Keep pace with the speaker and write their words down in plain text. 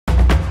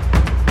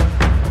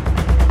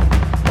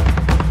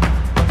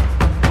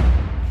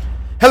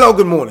Hello,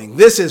 good morning.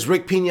 This is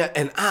Rick Pina,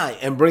 and I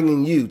am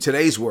bringing you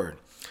today's word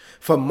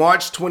for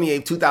March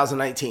 28,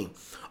 2019.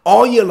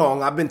 All year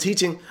long, I've been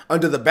teaching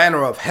under the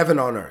banner of heaven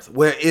on earth,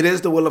 where it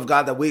is the will of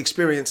God that we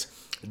experience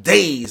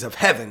days of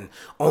heaven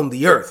on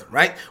the earth,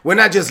 right? We're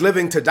not just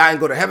living to die and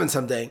go to heaven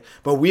someday,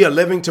 but we are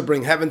living to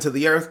bring heaven to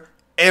the earth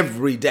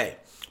every day.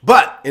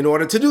 But in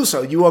order to do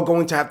so, you are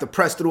going to have to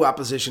press through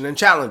opposition and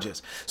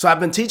challenges. So I've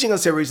been teaching a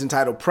series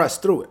entitled Press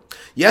Through It.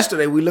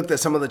 Yesterday, we looked at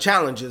some of the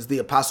challenges the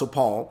Apostle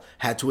Paul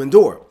had to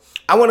endure.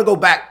 I want to go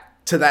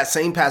back to that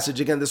same passage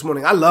again this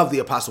morning. I love the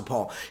Apostle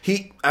Paul.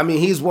 He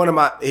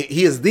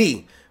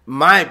is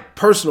my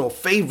personal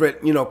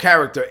favorite,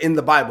 character in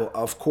the Bible,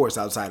 of course,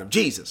 outside of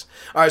Jesus.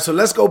 All right, so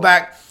let's go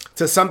back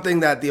to something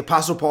that the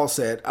Apostle Paul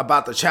said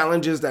about the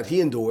challenges that he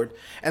endured.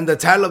 And the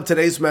title of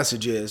today's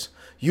message is,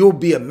 You'll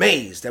Be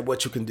Amazed at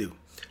What You Can Do.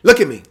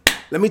 Look at me.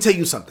 Let me tell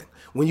you something.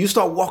 When you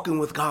start walking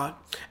with God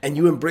and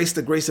you embrace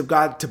the grace of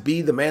God to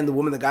be the man, the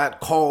woman that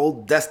God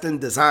called, destined,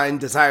 designed,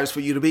 desires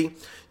for you to be,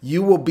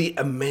 you will be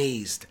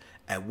amazed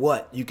at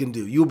what you can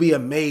do. You'll be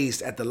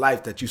amazed at the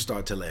life that you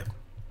start to live.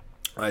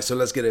 All right, so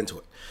let's get into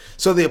it.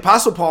 So the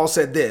Apostle Paul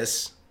said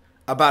this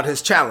about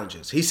his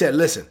challenges. He said,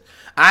 listen,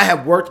 I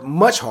have worked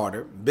much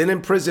harder, been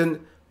in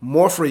prison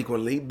more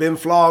frequently, been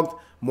flogged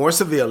more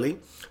severely,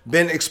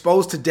 been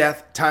exposed to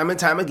death time and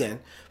time again.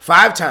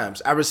 5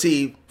 times I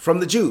received from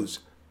the Jews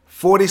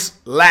 40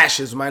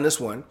 lashes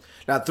minus 1.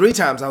 Now 3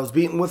 times I was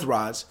beaten with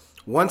rods.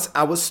 Once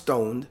I was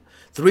stoned.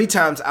 3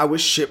 times I was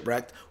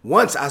shipwrecked.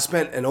 Once I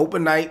spent all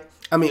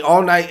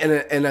night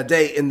and a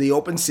day in the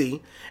open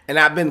sea. And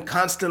I've been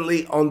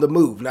constantly on the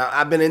move. Now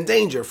I've been in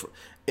danger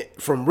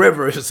from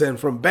rivers and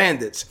from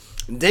bandits,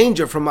 in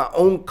danger from my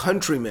own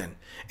countrymen,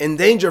 in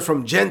danger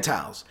from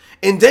Gentiles,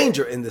 in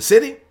danger in the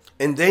city,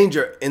 in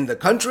danger in the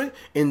country,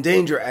 in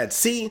danger at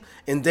sea,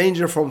 in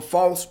danger from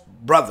false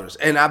brothers.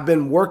 And I've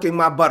been working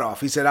my butt off.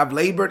 He said, I've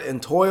labored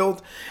and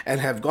toiled and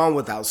have gone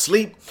without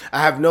sleep.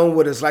 I have known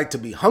what it's like to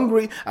be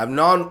hungry. I've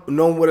known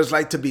what it's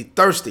like to be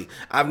thirsty.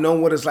 I've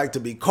known what it's like to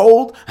be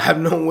cold. I've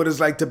known what it's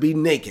like to be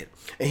naked.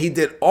 And he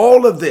did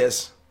all of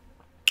this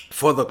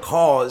for the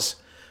cause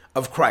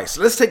of Christ.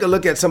 Let's take a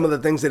look at some of the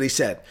things that he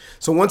said.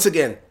 So once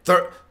again,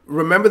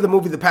 remember the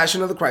movie The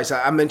Passion of the Christ?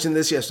 I mentioned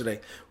this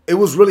yesterday. It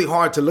was really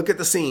hard to look at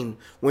the scene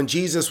when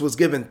Jesus was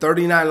given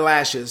 39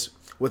 lashes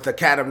with the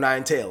cat of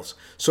 9 tails.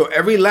 So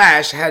every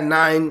lash had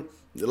 9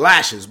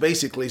 lashes,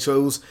 basically.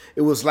 So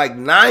it was like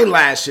 9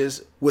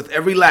 lashes with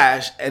every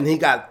lash, and he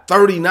got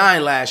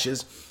 39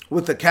 lashes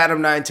with the cat of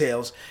 9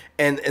 tails.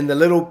 And the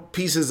little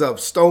pieces of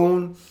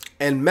stone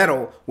and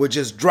metal would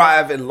just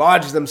drive and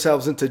lodge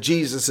themselves into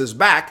Jesus's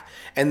back,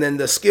 and then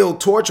the skilled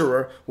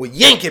torturer would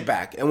yank it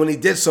back. And when he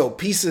did so,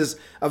 pieces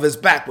of his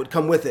back would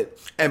come with it.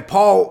 And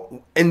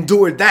Paul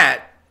endured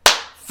that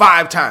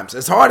 5 times.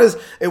 As hard as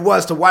it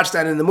was to watch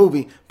that in the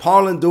movie,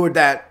 Paul endured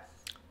that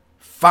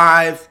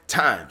 5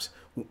 times.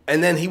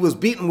 And then he was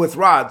beaten with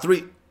rods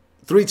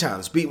three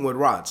times, beaten with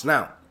rods.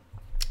 Now,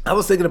 I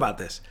was thinking about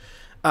this.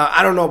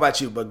 I don't know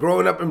about you, but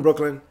growing up in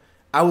Brooklyn,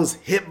 I was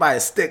hit by a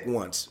stick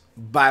once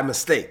by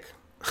mistake,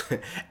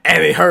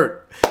 and it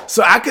hurt.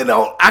 So I can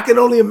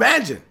only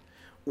imagine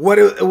what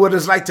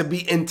it's like to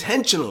be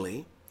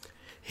intentionally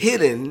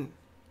hidden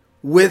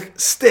with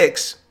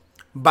sticks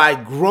by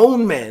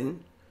grown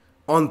men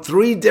on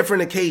 3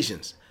 different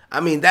occasions. I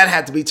mean, that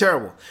had to be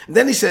terrible. And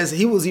then he says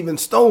he was even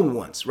stoned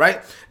once,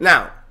 right?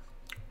 Now,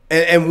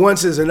 and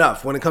once is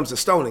enough when it comes to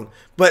stoning.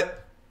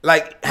 But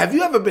like, have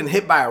you ever been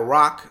hit by a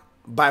rock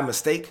by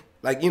mistake?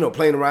 Like,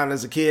 playing around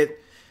as a kid.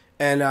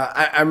 And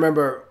I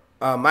remember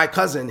my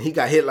cousin, he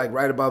got hit like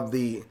right above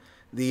the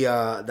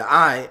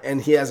eye,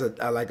 and he has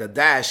a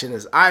dash in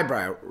his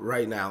eyebrow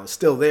right now. It's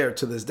still there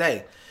to this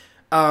day.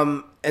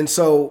 And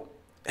so,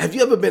 have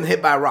you ever been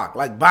hit by a rock,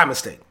 like by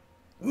mistake?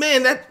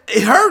 Man,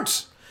 it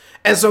hurts.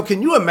 And so,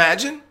 can you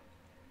imagine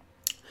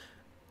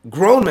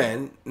grown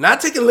men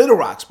not taking little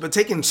rocks, but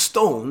taking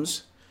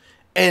stones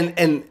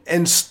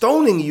and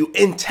stoning you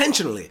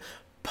intentionally,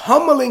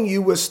 pummeling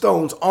you with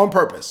stones on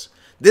purpose?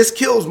 This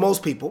kills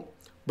most people.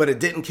 But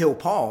it didn't kill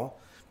Paul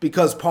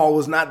because Paul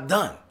was not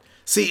done.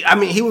 See,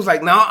 he was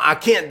like, no, I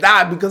can't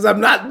die because I'm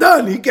not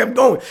done. He kept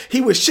going. He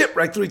was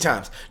shipwrecked 3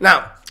 times.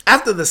 Now,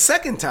 after the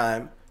second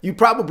time, you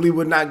probably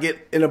would not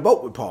get in a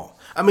boat with Paul.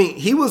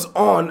 He was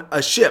on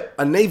a ship,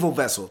 a naval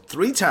vessel,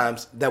 3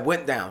 times that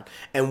went down.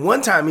 And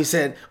one time he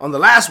said on the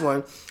last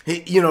one,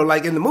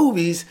 like in the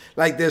movies,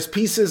 like there's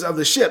pieces of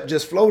the ship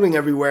just floating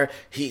everywhere.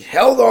 He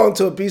held on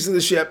to a piece of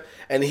the ship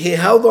and he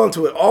held on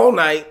to it all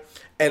night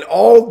and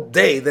all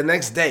day, the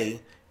next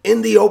day,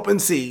 in the open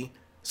sea,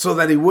 so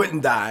that he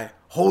wouldn't die,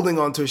 holding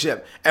onto a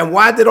ship. And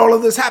why did all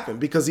of this happen?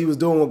 Because he was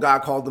doing what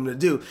God called him to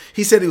do.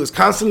 He said he was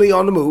constantly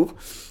on the move,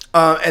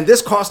 and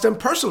this cost him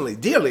personally,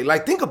 dearly.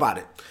 Like, think about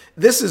it.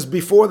 This is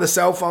before the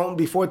cell phone,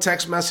 before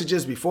text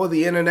messages, before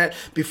the internet,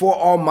 before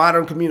all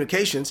modern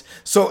communications.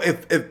 So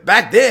if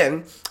back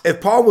then, if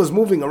Paul was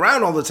moving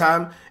around all the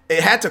time,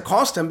 It had to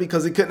cost him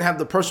because he couldn't have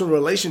the personal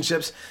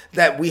relationships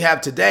that we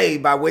have today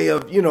by way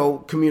of,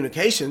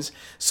 communications.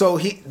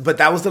 But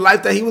that was the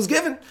life that he was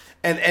given.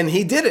 And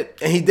he did it.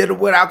 And he did it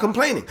without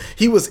complaining.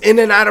 He was in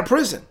and out of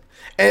prison.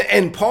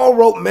 And Paul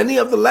wrote many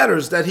of the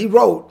letters that he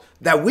wrote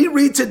that we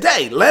read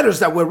today, letters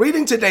that we're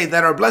reading today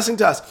that are a blessing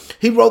to us.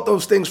 He wrote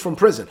those things from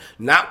prison,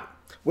 not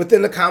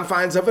within the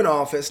confines of an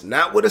office,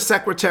 not with a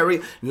secretary,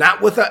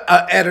 not with an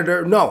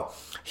editor. No,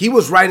 he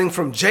was writing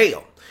from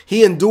jail.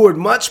 He endured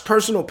much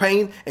personal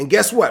pain. And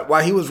guess what?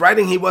 While he was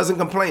writing, he wasn't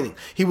complaining.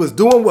 He was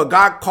doing what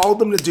God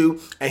called him to do,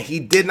 and he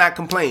did not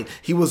complain.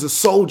 He was a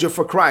soldier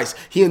for Christ.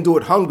 He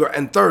endured hunger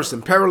and thirst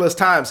and perilous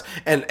times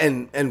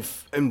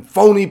and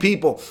phony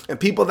people and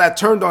people that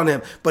turned on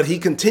him. But he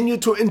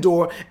continued to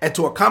endure and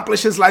to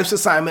accomplish his life's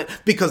assignment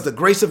because the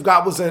grace of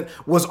God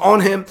was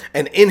on him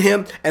and in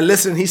him. And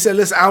listen, he said,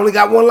 listen, I only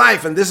got one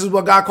life, and this is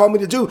what God called me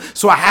to do.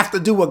 So I have to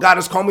do what God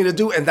has called me to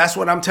do. And that's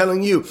what I'm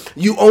telling you.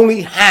 You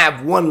only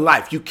have one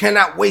life. You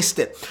cannot waste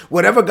it.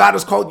 Whatever God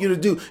has called you to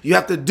do, you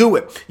have to do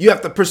it. You have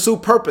to pursue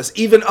purpose,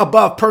 even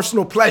above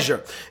personal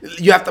pleasure.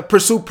 You have to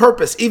pursue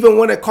purpose, even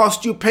when it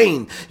costs you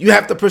pain. You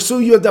have to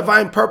pursue your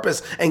divine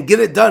purpose and get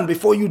it done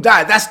before you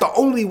die. That's the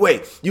only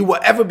way you will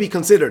ever be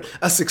considered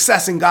a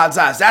success in God's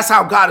eyes. That's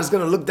how God is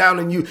going to look down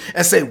on you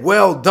and say,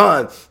 well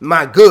done,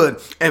 my good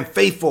and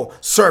faithful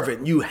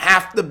servant. You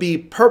have to be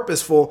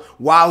purposeful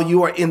while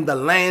you are in the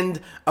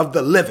land of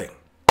the living.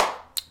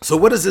 So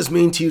what does this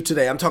mean to you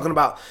today? I'm talking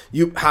about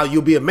how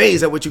you'll be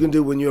amazed at what you can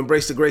do when you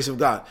embrace the grace of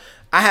God.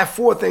 I have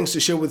 4 things to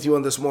share with you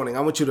on this morning. I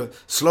want you to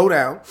slow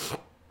down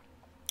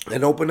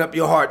and open up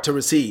your heart to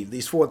receive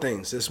these 4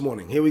 things this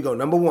morning. Here we go.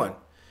 Number 1,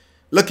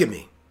 look at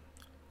me.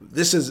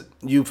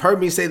 You've heard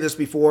me say this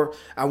before.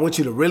 I want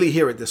you to really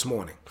hear it this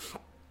morning.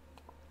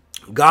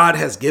 God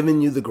has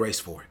given you the grace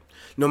for it.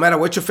 No matter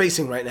what you're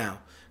facing right now,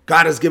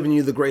 God has given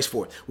you the grace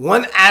for it.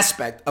 One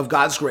aspect of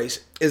God's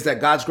grace is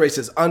that God's grace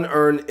is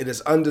unearned, it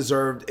is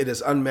undeserved, it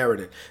is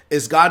unmerited.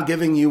 Is God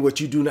giving you what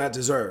you do not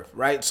deserve,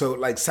 right? So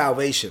like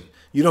salvation.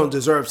 You don't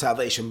deserve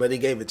salvation, but he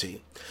gave it to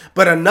you.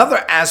 But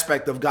another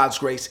aspect of God's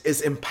grace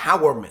is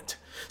empowerment.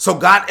 So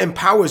God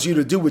empowers you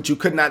to do what you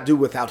could not do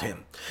without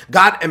him.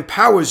 God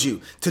empowers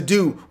you to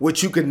do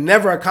what you could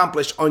never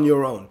accomplish on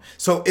your own.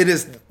 So it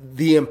is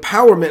the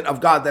empowerment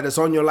of God that is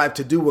on your life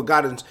to do what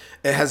God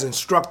has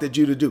instructed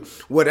you to do.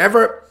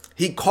 Whatever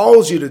he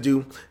calls you to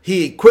do,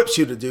 he equips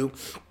you to do.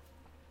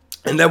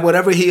 And then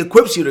whatever he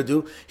equips you to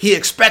do, he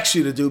expects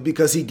you to do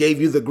because he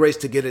gave you the grace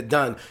to get it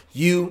done.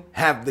 You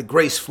have the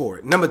grace for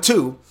it. Number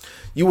 2,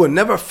 you will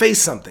never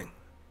face something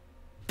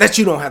that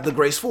you don't have the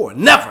grace for.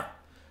 Never.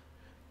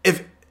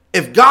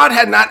 If God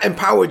had not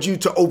empowered you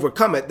to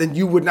overcome it, then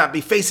you would not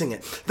be facing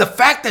it. The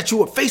fact that you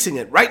are facing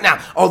it right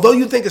now, although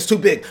you think it's too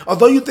big,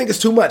 although you think it's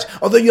too much,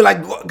 although you're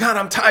like, God,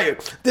 I'm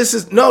tired.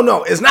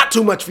 No, it's not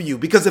too much for you,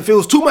 because if it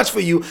was too much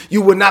for you,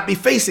 you would not be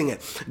facing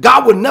it.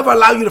 God would never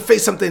allow you to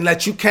face something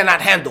that you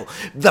cannot handle.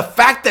 The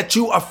fact that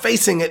you are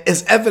facing it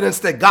is evidence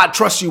that God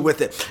trusts you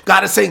with it.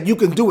 God is saying, you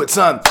can do it,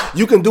 son.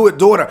 You can do it,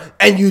 daughter.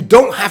 And you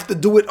don't have to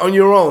do it on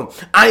your own.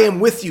 I am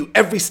with you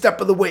every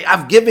step of the way.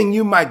 I've given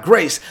you my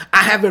grace. I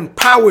have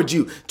empowered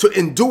you to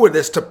endure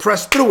this, to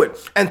press through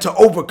it, and to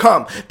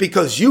overcome,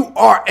 because you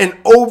are an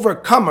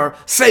overcomer.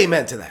 Say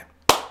amen to that.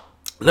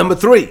 Number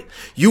 3,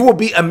 you will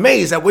be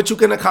amazed at what you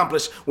can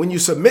accomplish when you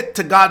submit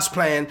to God's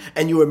plan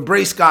and you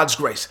embrace God's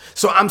grace.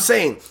 So I'm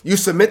saying you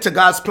submit to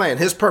God's plan,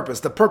 his purpose,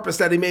 the purpose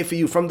that he made for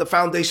you from the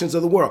foundations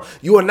of the world.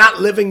 You are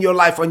not living your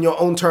life on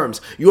your own terms.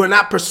 You are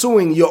not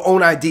pursuing your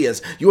own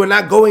ideas. You are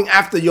not going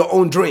after your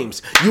own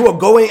dreams. You are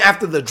going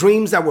after the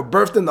dreams that were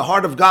birthed in the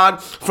heart of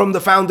God from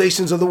the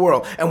foundations of the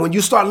world. And when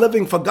you start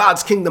living for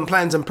God's kingdom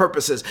plans and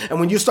purposes, and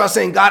when you start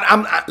saying, God,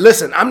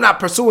 I'm not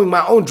pursuing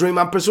my own dream.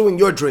 I'm pursuing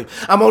your dream.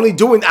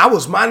 I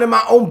was minding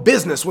my own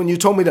business when you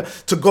told me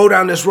to go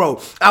down this road.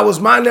 I was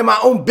minding my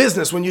own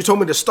business when you told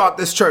me to start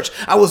this church.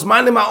 I was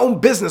minding my own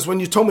business when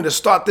you told me to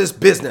start this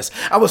business.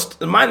 I was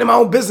minding my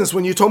own business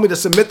when you told me to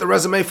submit the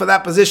resume for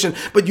that position,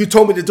 but you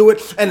told me to do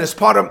it, and it's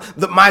part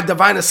of my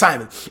divine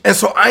assignment. And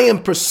so I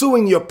am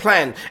pursuing your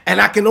plan,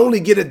 and I can only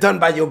get it done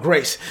by your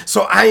grace.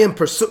 So I am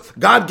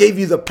God gave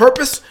you the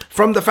purpose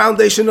from the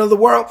foundation of the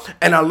world,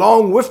 and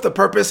along with the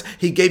purpose,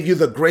 he gave you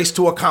the grace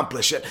to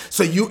accomplish it.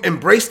 So you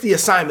embrace the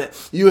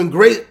assignment, you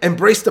embrace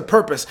the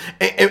purpose,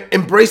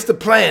 embrace the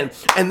plan,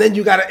 and then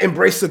you got to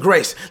embrace the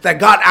grace that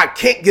God, I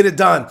can't get it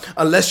done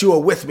unless you are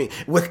with me.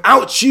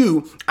 Without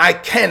you, I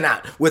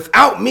cannot.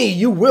 Without me,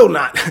 you will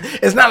not.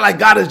 It's not like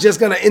God is just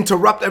going to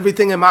interrupt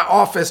everything in my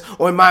office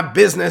or in my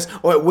business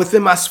or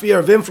within my sphere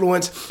of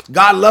influence.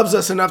 God loves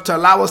us enough to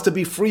allow us to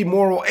be free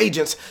moral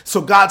agents.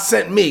 So God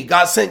sent me,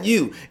 God sent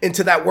you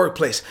into that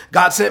workplace.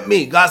 God sent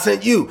me, God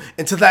sent you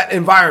into that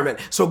environment.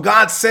 So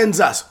God sends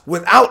us.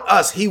 Without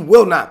us, he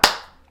will not.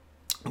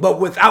 But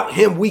without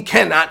him, we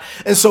cannot.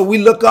 And so we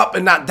look up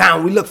and not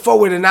down. We look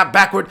forward and not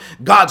backward.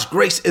 God's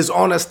grace is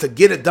on us to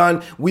get it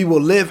done. We will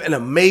live an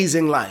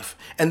amazing life.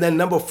 And then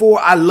number 4,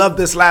 I love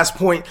this last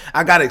point.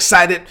 I got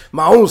excited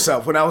my own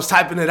self when I was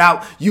typing it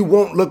out. You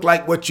won't look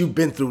like what you've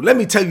been through. Let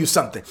me tell you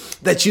something,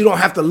 that you don't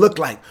have to look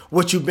like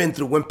what you've been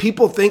through. When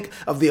people think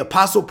of the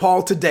Apostle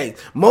Paul today,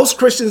 most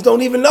Christians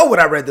don't even know what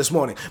I read this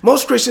morning.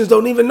 Most Christians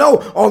don't even know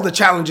all the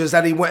challenges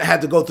that he had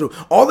to go through.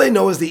 All they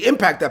know is the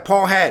impact that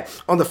Paul had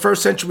on the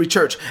first century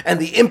church and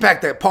the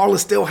impact that Paul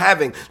is still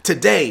having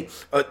today,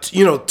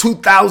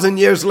 2,000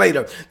 years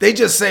later. They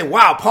just say,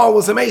 wow, Paul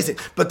was amazing,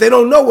 but they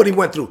don't know what he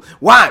went through.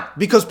 Why?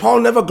 Because Paul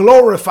never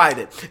glorified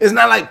it. It's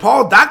not like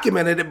Paul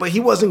documented it, but he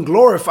wasn't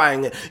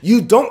glorifying it.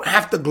 You don't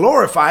have to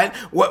glorify it.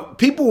 What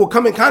people will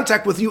come in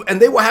contact with you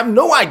and they will have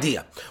no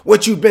idea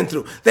what you've been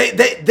through.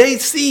 They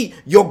see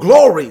your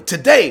glory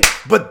today,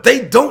 but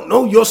they don't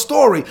know your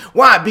story.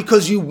 Why?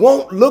 Because you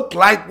won't look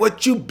like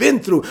what you've been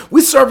through.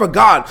 We serve a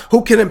God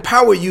who can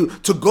empower you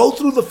to go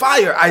through the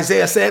fire,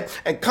 Isaiah said,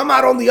 and come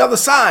out on the other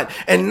side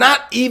and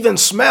not even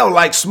smell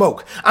like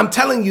smoke. I'm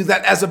telling you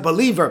that as a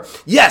believer,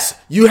 yes,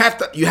 you have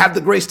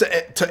the grace to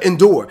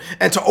endure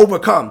and to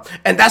overcome.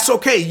 And that's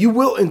okay. You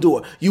will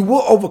endure. You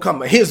will overcome.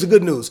 But here's the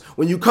good news.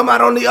 When you come out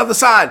on the other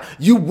side,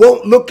 you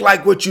won't look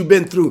like what you've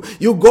been through.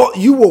 You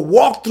will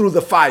walk through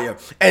the fire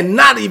and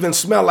not even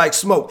smell like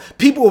smoke.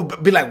 People will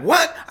be like,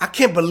 what? I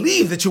can't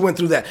believe that you went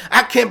through that.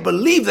 I can't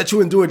believe that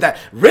you endured that.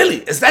 Really?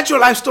 Is that your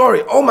life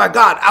story? Oh my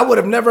God. I would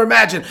have never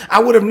imagined.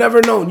 I would have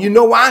never known. You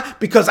know why?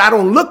 Because I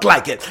don't look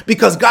like it.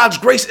 Because God's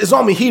grace is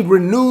on me. He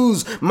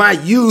renews my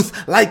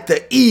youth like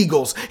the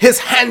eagles. His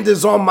hand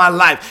is on my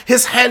life.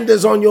 His hand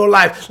is on your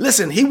life.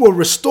 Listen, he will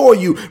restore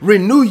you,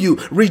 renew you,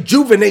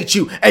 rejuvenate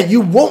you, and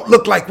you won't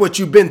look like what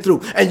you've been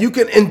through. And you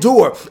can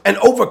endure and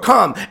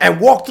overcome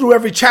and walk through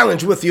every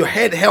challenge with your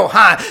head held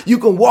high. You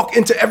can walk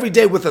into every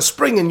day with a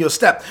spring in your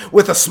step,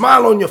 with a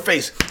smile on your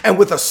face, and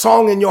with a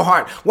song in your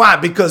heart. Why?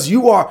 Because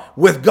you are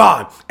with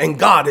God and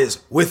God is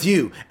with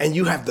you, and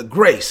you have the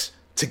grace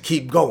to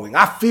keep going.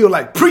 I feel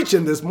like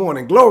preaching this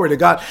morning. Glory to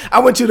God. I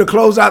want you to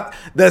close out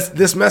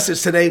this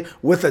message today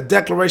with a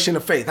declaration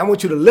of faith. I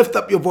want you to lift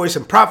up your voice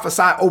and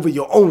prophesy over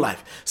your own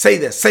life. Say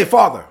this. Say,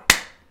 Father,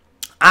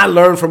 I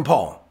learned from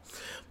Paul.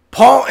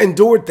 Paul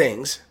endured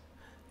things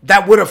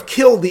that would have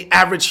killed the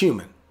average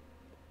human,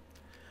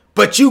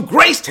 but you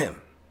graced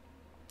him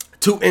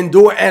to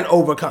endure and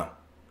overcome.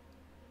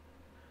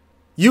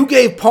 You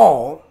gave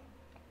Paul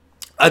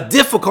a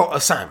difficult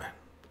assignment,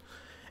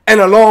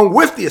 and along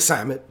with the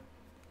assignment,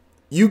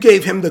 you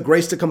gave him the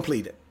grace to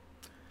complete it.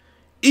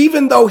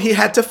 Even though he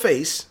had to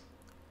face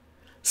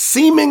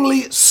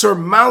seemingly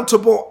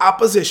surmountable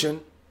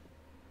opposition,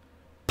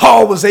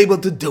 Paul was able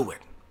to do it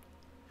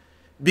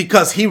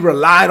because he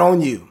relied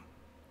on you.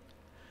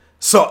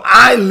 So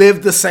I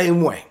live the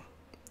same way.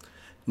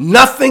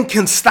 Nothing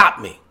can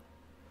stop me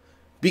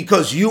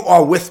because you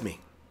are with me.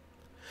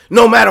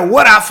 No matter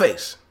what I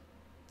face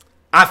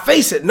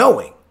it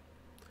knowing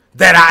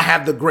that I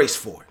have the grace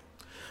for it.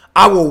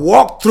 I will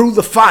walk through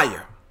the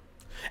fire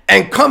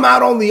and come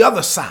out on the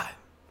other side,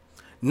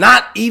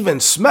 not even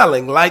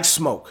smelling like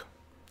smoke.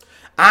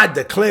 I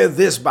declare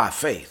this by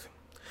faith.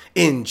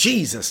 In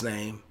Jesus'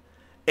 name,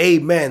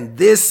 amen.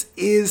 This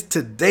is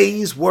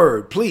today's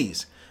word.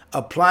 Please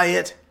apply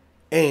it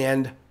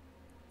and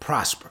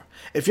prosper.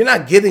 If you're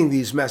not getting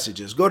these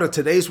messages, go to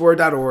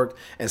todaysword.org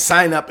and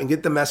sign up and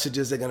get the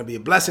messages. They're going to be a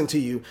blessing to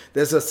you.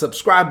 There's a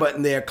subscribe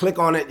button there. Click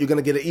on it. You're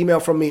going to get an email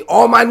from me.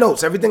 All my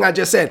notes, everything I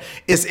just said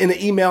is in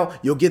the email.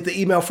 You'll get the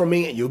email from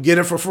me and you'll get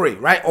it for free,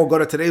 right? Or go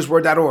to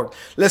todaysword.org.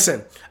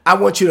 Listen, I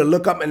want you to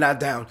look up and not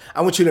down.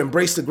 I want you to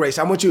embrace the grace.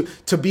 I want you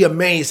to be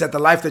amazed at the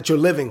life that you're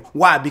living.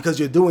 Why? Because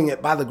you're doing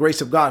it by the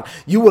grace of God.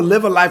 You will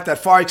live a life that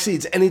far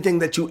exceeds anything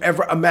that you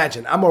ever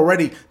imagined. I'm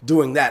already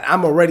doing that.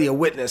 I'm already a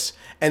witness.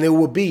 And it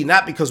will be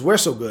not because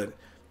we're so good,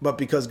 but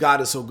because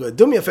God is so good.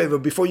 Do me a favor,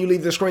 before you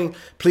leave the screen,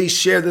 please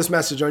share this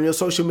message on your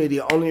social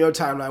media, on your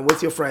timeline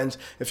with your friends.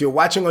 If you're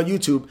watching on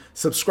YouTube,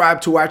 subscribe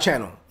to our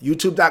channel,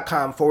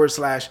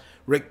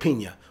 youtube.com/Rick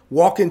Pina.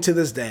 Walk into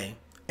this day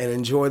and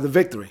enjoy the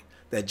victory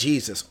that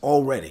Jesus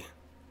already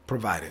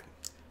provided.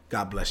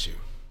 God bless you.